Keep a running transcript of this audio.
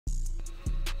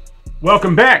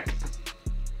Welcome back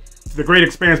to The Great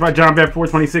Expanse by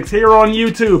JohnBat426 here on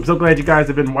YouTube. So glad you guys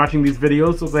have been watching these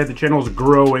videos. So glad the channel is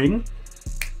growing.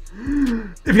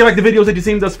 If you like the videos that you've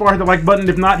seen thus far, hit the like button.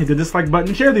 If not, hit the dislike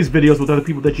button. Share these videos with other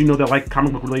people that you know that like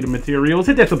comic book related materials.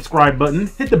 Hit that subscribe button.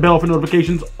 Hit the bell for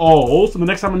notifications all. So the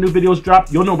next time a new video is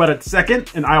dropped, you'll know about it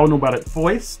second, and I will know about it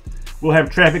first. We'll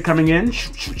have traffic coming in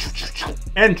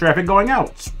and traffic going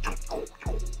out.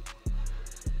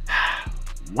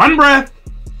 One breath.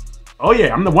 Oh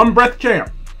yeah, I'm the one breath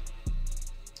champ.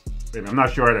 Wait, I'm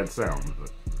not sure how that sounds.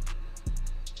 But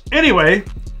anyway,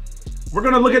 we're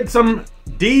gonna look at some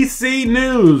DC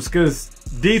news because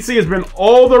DC has been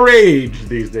all the rage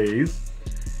these days.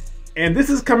 And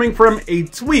this is coming from a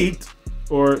tweet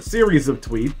or series of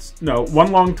tweets. No,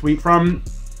 one long tweet from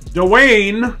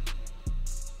Dwayne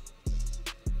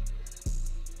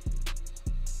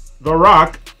The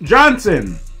Rock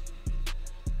Johnson.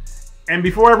 And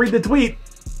before I read the tweet,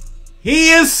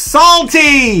 he is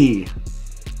salty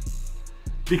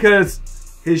because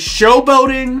his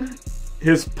showboating,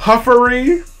 his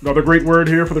puffery, another great word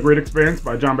here for The Great Expanse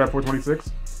by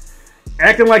JohnBat426,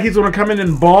 acting like he's going to come in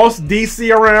and boss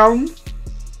DC around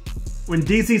when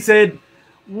DC said,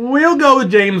 we'll go with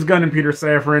James Gunn and Peter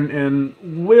Safran and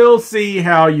we'll see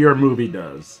how your movie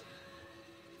does.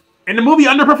 And the movie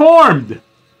underperformed.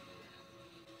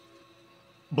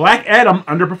 Black Adam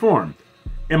underperformed.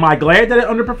 Am I glad that it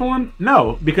underperformed?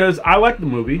 No, because I liked the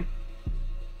movie.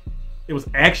 It was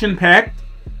action-packed.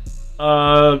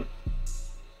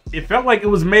 It felt like it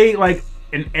was made like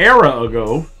an era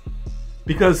ago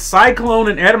because Cyclone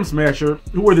and Atom Smasher,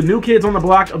 who were the new kids on the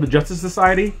block of the Justice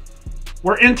Society,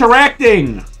 were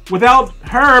interacting without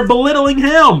her belittling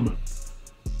him.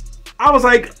 I was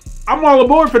like, I'm all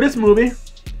aboard for this movie.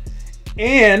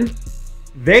 And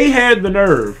they had the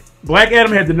nerve. Black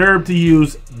Adam had the nerve to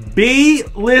use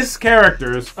B-list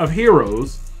characters of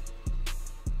heroes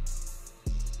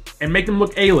and make them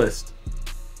look A-list.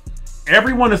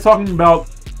 Everyone is talking about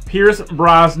Pierce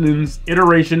Brosnan's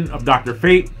iteration of Dr.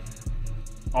 Fate,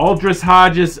 Aldris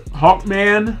Hodge's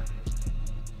Hawkman.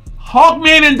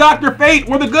 Hawkman and Dr. Fate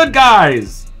were the good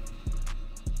guys.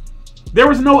 There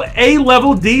was no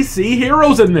A-level DC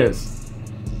heroes in this.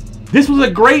 This was a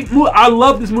great movie. I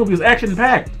love this movie. It was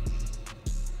action-packed.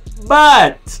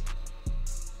 But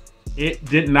it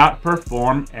did not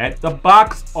perform at the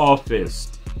box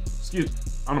office. Excuse me.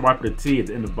 I don't know why I put a T at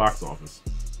the end of the box office.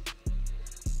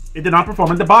 It did not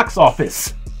perform at the box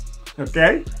office.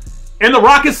 Okay? And The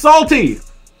Rock is salty.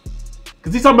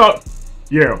 Because he's talking about,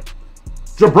 yeah,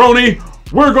 jabroni,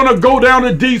 we're going to go down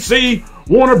to DC,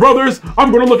 Warner Brothers,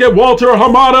 I'm going to look at Walter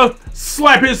Hamada,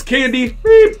 slap his candy,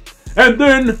 beep, and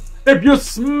then if you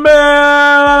smell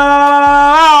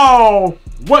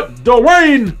what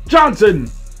Dwayne Johnson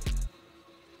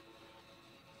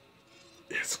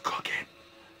is cooking.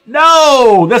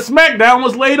 No! The smackdown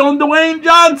was laid on Dwayne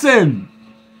Johnson!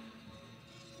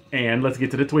 And let's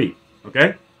get to the tweet,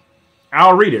 okay?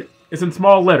 I'll read it. It's in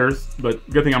small letters, but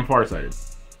good thing I'm farsighted.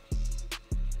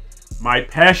 My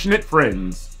passionate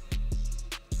friends,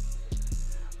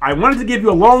 I wanted to give you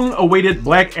a long-awaited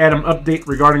Black Adam update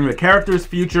regarding the character's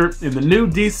future in the new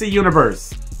DC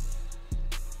universe.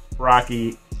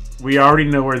 Rocky, we already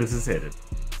know where this is headed.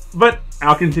 But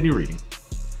I'll continue reading.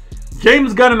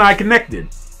 James Gunn and I connected.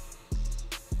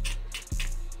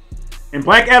 And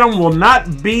Black Adam will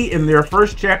not be in their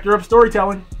first chapter of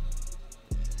storytelling.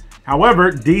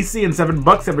 However, DC and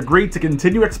 $7 have agreed to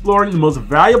continue exploring the most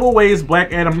valuable ways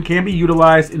Black Adam can be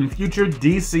utilized in future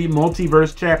DC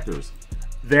multiverse chapters.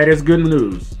 That is good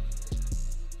news.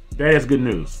 That is good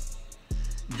news.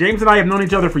 James and I have known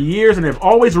each other for years and have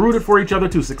always rooted for each other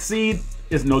to succeed.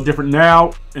 It's no different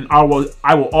now, and I will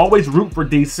always root for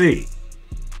DC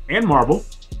and Marvel,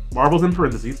 Marvel's in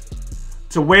parentheses,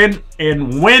 to win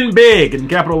and win big in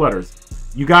capital letters.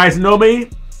 You guys know me,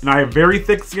 and I have very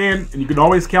thick skin, and you can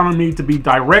always count on me to be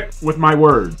direct with my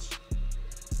words.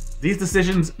 These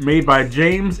decisions made by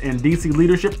James and DC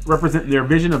leadership represent their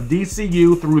vision of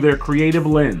DCU through their creative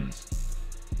lens.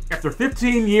 After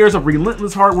 15 years of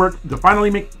relentless hard work to finally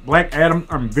make Black Adam,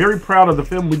 I'm very proud of the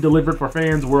film we delivered for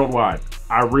fans worldwide.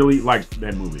 I really liked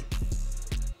that movie.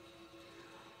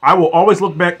 I will always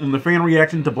look back on the fan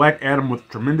reaction to Black Adam with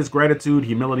tremendous gratitude,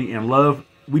 humility, and love.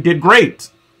 We did great.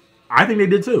 I think they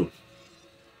did too.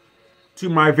 To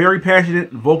my very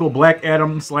passionate, vocal Black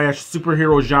Adam /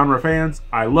 superhero genre fans,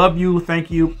 I love you,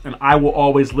 thank you, and I will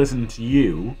always listen to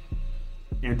you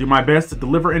and do my best to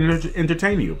deliver and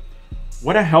entertain you.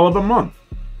 What a hell of a month.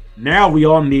 Now we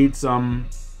all need some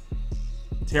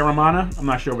Terramana. I'm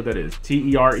not sure what that is.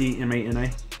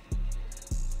 Teremana.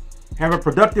 Have a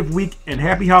productive week and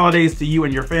happy holidays to you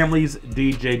and your families,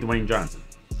 DJ Dwayne Johnson.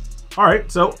 All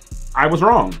right, so I was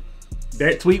wrong.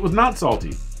 That tweet was not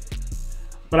salty.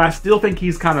 But I still think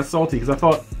he's kind of salty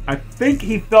because I think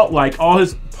he felt like all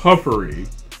his puffery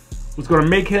was going to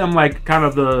make him like kind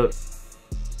of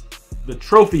the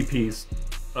trophy piece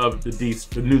of the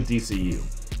new DCEU.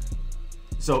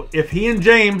 So if he and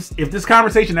James, if this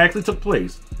conversation actually took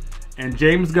place, and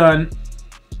James Gunn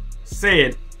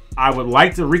said, I would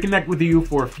like to reconnect with you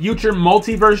for future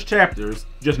multiverse chapters,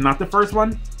 just not the first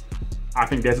one, I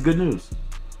think that's good news.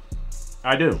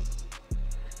 I do.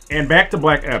 And back to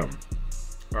Black Adam.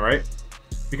 All right?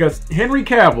 Because Henry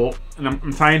Cavill, and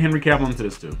I'm tying Henry Cavill into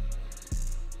this too.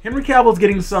 Henry Cavill's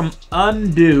getting some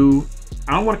undue,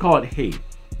 I don't want to call it hate,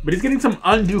 but he's getting some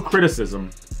undue criticism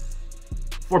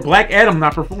for Black Adam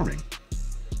not performing.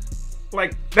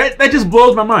 Like, that just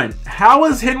blows my mind. How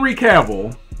is Henry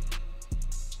Cavill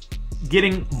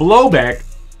getting blowback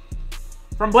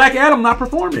from Black Adam not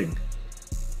performing?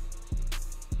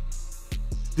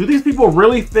 Do these people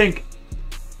really think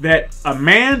that a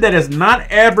man that is not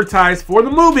advertised for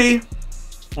the movie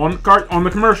on the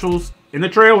commercials, in the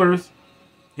trailers,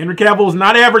 Henry Cavill is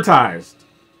not advertised?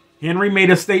 Henry made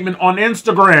a statement on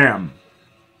Instagram.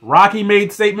 Rocky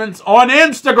made statements on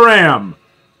Instagram,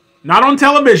 not on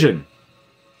television.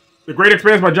 The Great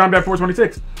Expanse by John Bat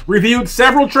 426 reviewed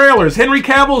several trailers. Henry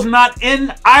Cavill's not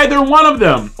in either one of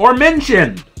them or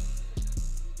mentioned.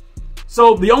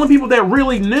 So the only people that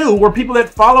really knew were people that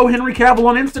follow Henry Cavill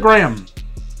on Instagram.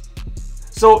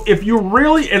 So if you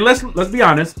really, and let's be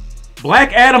honest,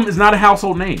 Black Adam is not a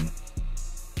household name.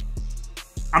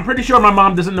 I'm pretty sure my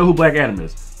mom doesn't know who Black Adam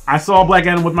is. I saw Black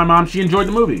Adam with my mom. She enjoyed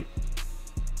the movie.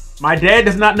 My dad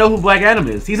does not know who Black Adam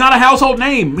is. He's not a household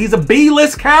name. He's a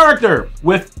B-list character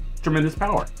with tremendous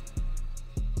power.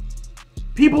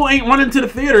 People ain't running to the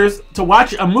theaters to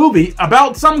watch a movie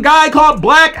about some guy called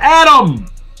Black Adam.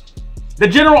 The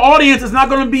general audience is not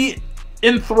going to be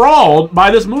enthralled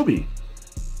by this movie.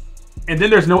 And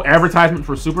then there's no advertisement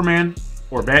for Superman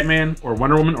or Batman or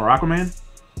Wonder Woman or Aquaman.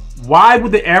 Why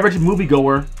would the average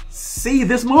moviegoer see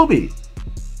this movie?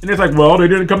 And it's like, well, they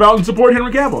didn't come out and support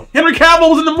Henry Cavill. Henry Cavill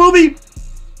was in the movie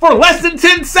for less than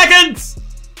 10 seconds.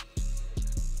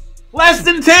 Less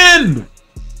than 10.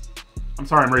 I'm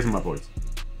sorry, I'm raising my voice.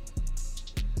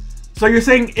 So you're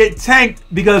saying it tanked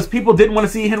because people didn't want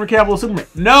to see Henry Cavill as Superman?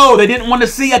 No, they didn't want to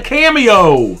see a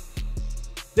cameo.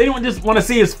 They didn't just want to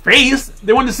see his face.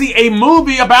 They wanted to see a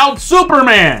movie about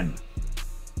Superman.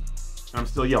 I'm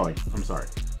still yelling. I'm sorry.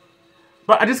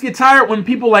 But I just get tired when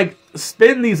people like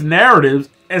spin these narratives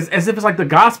as if it's like the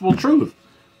gospel truth.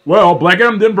 Well, Black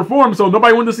Adam didn't perform, so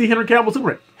nobody wanted to see Henry Cavill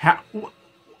Superman.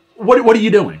 What are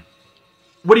you doing?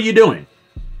 What are you doing?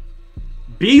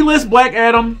 B-list Black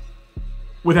Adam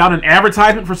without an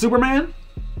advertisement for Superman?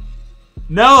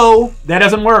 No, that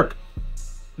doesn't work.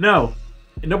 No.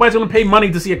 And nobody's going to pay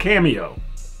money to see a cameo.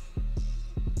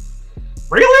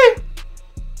 Really?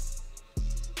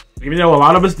 Even though a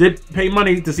lot of us did pay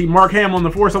money to see Mark Hamill in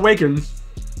The Force Awakens.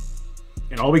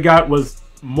 And all we got was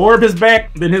more of his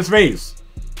back than his face.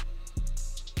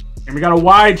 And we got a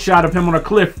wide shot of him on a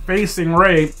cliff facing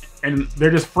Rey. And they're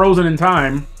just frozen in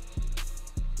time.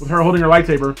 With her holding her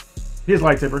lightsaber. His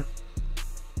lightsaber.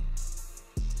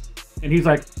 And he's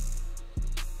like...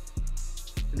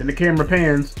 And then the camera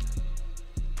pans.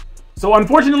 So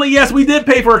unfortunately, yes, we did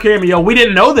pay for a cameo. We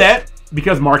didn't know that.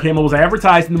 Because Mark Hamill was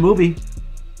advertised in the movie.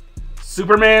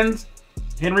 Superman's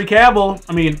Henry Cavill's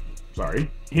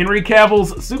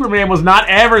Superman was not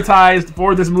advertised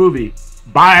for this movie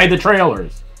by the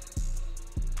trailers.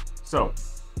 So,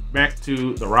 back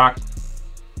to The Rock.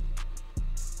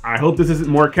 I hope this isn't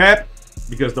more cap,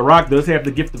 because The Rock does have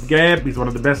the gift of gab. He's one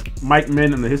of the best mic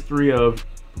men in the history of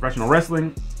professional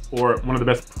wrestling, or one of the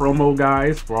best promo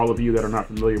guys for all of you that are not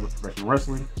familiar with professional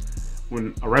wrestling.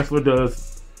 When a wrestler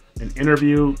does an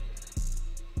interview,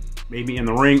 maybe in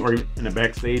the ring or in a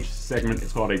backstage segment,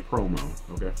 it's called a promo,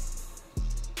 okay?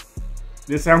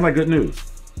 This sounds like good news.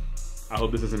 I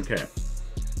hope this isn't cap.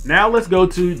 Now let's go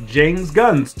to James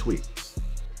Gunn's tweets.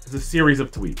 It's a series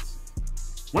of tweets.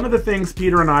 One of the things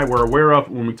Peter and I were aware of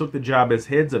when we took the job as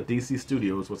heads of DC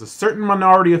Studios was a certain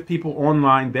minority of people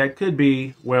online that could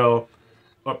be, well,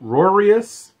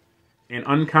 uproarious and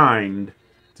unkind,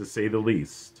 to say the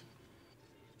least.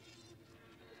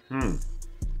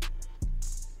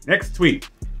 Next tweet.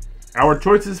 Our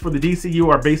choices for the DCU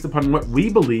are based upon what we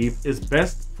believe is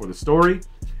best for the story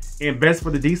and best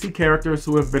for the DC characters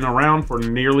who have been around for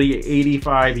nearly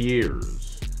 85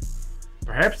 years.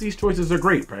 Perhaps these choices are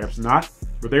great, perhaps not,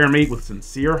 but they are made with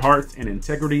sincere hearts and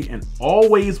integrity and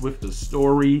always with the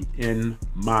story in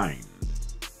mind.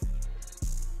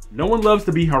 No one loves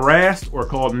to be harassed or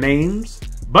called names,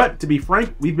 but to be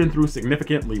frank, we've been through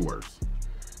significantly worse.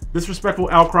 This respectful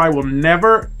outcry will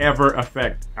never, ever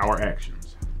affect our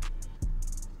actions.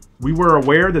 We were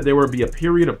aware that there would be a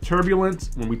period of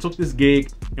turbulence when we took this gig,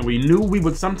 and we knew we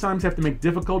would sometimes have to make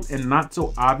difficult and not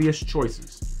so obvious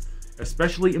choices,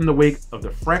 especially in the wake of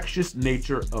the fractious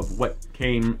nature of what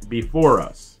came before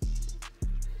us.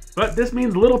 But this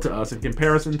means little to us in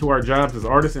comparison to our jobs as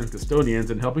artists and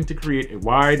custodians in helping to create a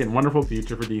wide and wonderful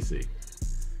future for DC.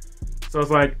 So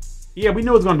it's like, yeah, we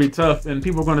know it's going to be tough and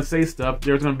people are going to say stuff.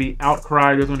 There's going to be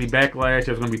outcry, there's going to be backlash,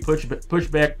 there's going to be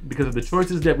pushback because of the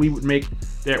choices that we would make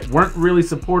that weren't really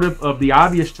supportive of the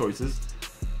obvious choices.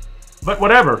 But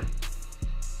whatever.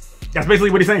 That's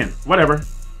basically what he's saying. Whatever.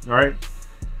 All right.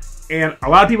 And a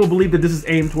lot of people believe that this is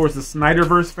aimed towards the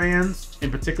Snyderverse fans in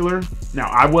particular. Now,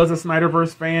 I was a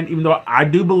Snyderverse fan, even though I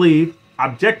do believe,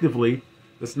 objectively,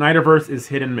 the Snyderverse is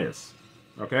hit and miss.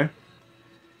 Okay?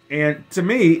 And to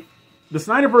me, the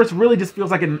Snyderverse really just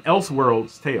feels like an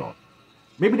Elseworlds tale.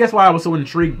 Maybe that's why I was so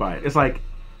intrigued by it. It's like,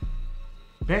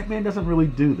 Batman doesn't really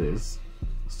do this.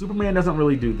 Superman doesn't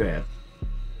really do that.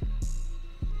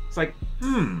 It's like,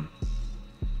 And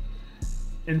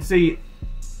see,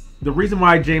 the reason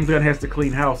why James Gunn has to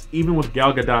clean house, even with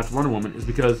Gal Gadot's Wonder Woman, is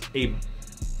because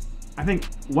I think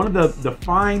one of the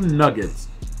fine nuggets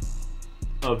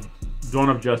of Dawn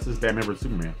of Justice, Batman vs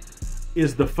Superman,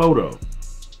 is the photo.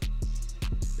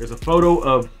 There's a photo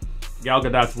of Gal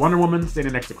Gadot's Wonder Woman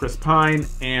standing next to Chris Pine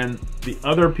and the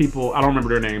other people, I don't remember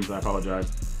their names, I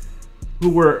apologize,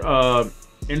 who were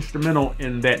instrumental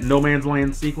in that No Man's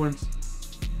Land sequence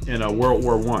in World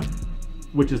War I.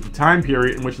 Which is the time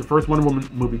period in which the first Wonder Woman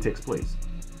movie takes place.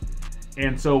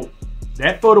 And so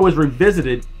that photo is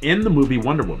revisited in the movie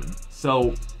Wonder Woman.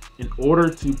 So in order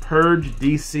to purge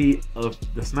DC of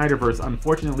the Snyderverse,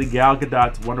 unfortunately Gal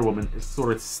Gadot's Wonder Woman is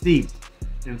sort of steeped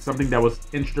in something that was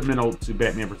instrumental to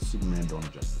Batman vs Superman Dawn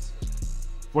of Justice.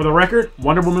 For the record,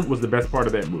 Wonder Woman was the best part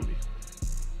of that movie.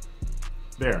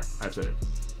 There, I said it.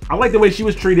 I like the way she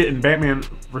was treated in Batman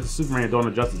vs Superman Dawn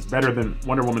of Justice better than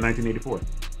Wonder Woman 1984.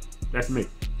 That's me.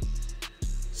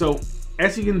 So,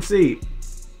 as you can see,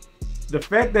 the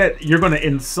fact that you're going to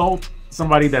insult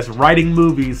somebody that's writing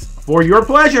movies for your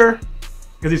pleasure,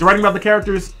 because he's writing about the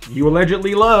characters you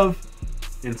allegedly love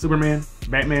in Superman,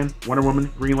 Batman, Wonder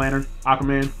Woman, Green Lantern,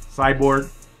 Aquaman,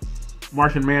 Cyborg,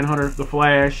 Martian Manhunter, The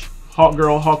Flash,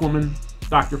 Hawkgirl, Hawkwoman,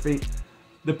 Dr. Fate.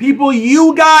 The people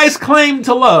you guys claim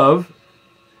to love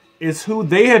is who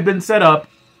they have been set up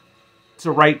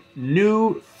to write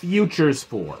new futures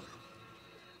for.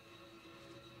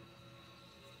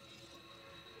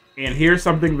 And here's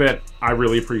something that I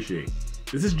really appreciate.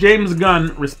 This is James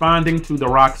Gunn responding to The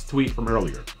Rock's tweet from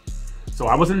earlier. So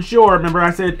I wasn't sure, remember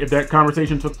I said if that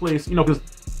conversation took place, you know,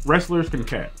 because wrestlers can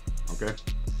cat, okay?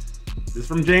 This is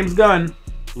from James Gunn.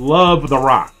 Love The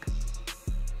Rock.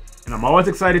 And I'm always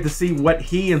excited to see what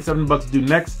he and $7 do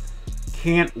next.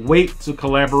 Can't wait to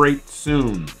collaborate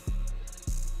soon.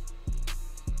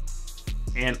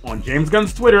 And on James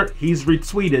Gunn's Twitter, he's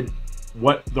retweeted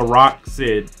what The Rock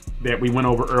said that we went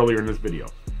over earlier in this video.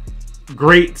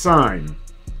 Great sign.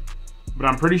 But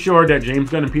I'm pretty sure that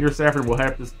James Gunn and Peter Safran will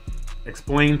have to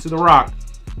explain to The Rock,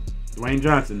 Dwayne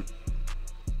Johnson,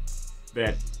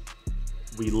 that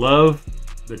we love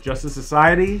the Justice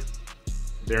Society.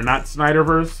 They're not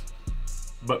Snyderverse,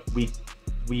 but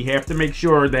we have to make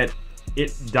sure that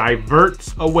it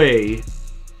diverts away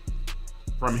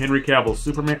from Henry Cavill's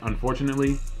Superman,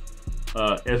 unfortunately,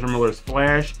 Ezra Miller's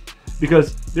Flash,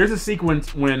 because there's a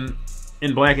sequence when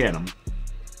in Black Adam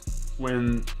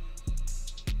when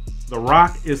The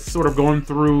Rock is sort of going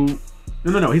through.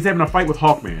 No, he's having a fight with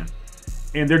Hawkman,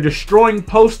 and they're destroying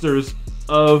posters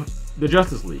of the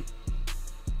Justice League.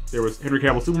 There was Henry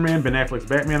Cavill's Superman, Ben Affleck's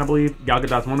Batman, I believe, Gal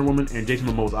Gadot's Wonder Woman, and Jason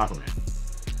Momoa's Aquaman.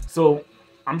 So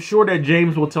I'm sure that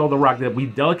James will tell The Rock that we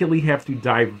delicately have to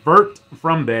divert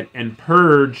from that and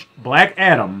purge Black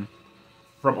Adam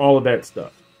from all of that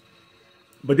stuff.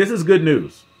 But this is good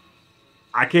news.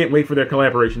 I can't wait for their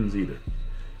collaborations either.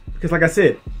 Because like I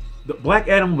said, the Black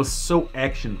Adam was so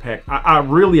action-packed. I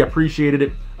really appreciated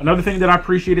it. Another thing that I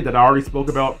appreciated that I already spoke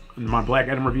about in my Black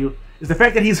Adam review is the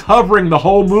fact that he's hovering the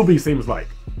whole movie, seems like.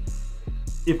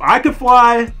 If I could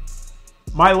fly,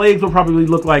 my legs would probably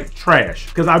look like trash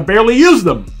because I barely use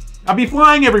them. I'd be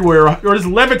flying everywhere or just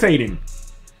levitating.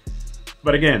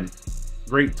 But again,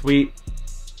 great tweet.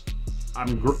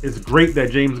 It's great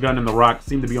that James Gunn and The Rock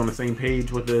seem to be on the same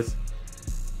page with this.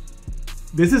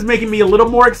 This is making me a little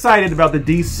more excited about the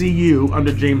DCEU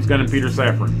under James Gunn and Peter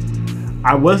Safran.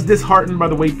 I was disheartened by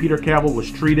the way Peter Cavill was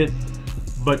treated,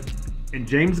 but In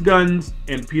James Gunn's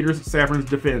and Peter Safran's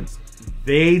defense,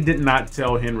 they did not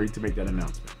tell Henry to make that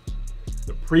announcement.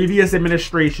 The previous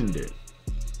administration did.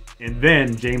 And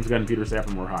then James Gunn and Peter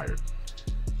Safran were hired.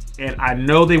 And I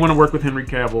know they want to work with Henry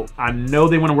Cavill. I know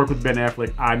they want to work with Ben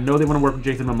Affleck. I know they want to work with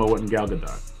Jason Momoa and Gal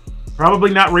Gadot.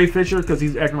 Probably not Ray Fisher because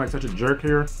he's acting like such a jerk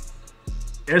here.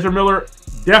 Ezra Miller,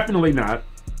 definitely not.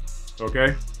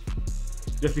 Okay?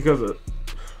 Just because of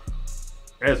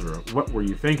Ezra, what were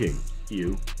you thinking,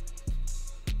 you?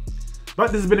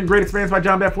 But this has been a great experience by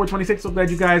John Bat 426. So glad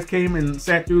you guys came and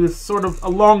sat through this sort of a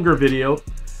longer video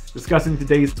discussing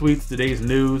today's tweets, today's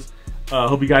news.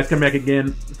 Hope you guys come back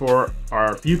again for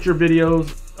our future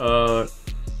videos.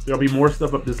 There'll be more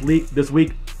stuff up this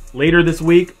week. Later this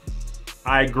week,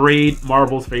 I grade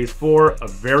Marvel's Phase 4, a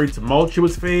very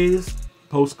tumultuous phase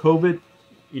post-COVID.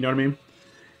 You know what I mean?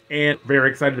 And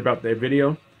very excited about that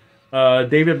video.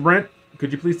 David Brent,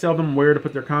 could you please tell them where to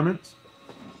put their comments?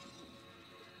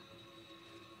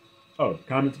 Oh,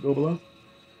 comments go below?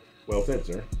 Well said,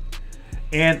 sir.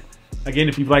 And again,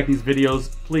 if you like these videos,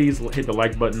 please hit the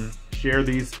like button. Share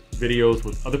these videos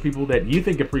with other people that you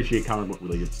think appreciate comic book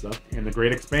related stuff. And the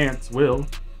Great Expanse will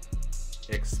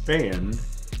expand.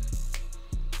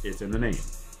 It's in the name.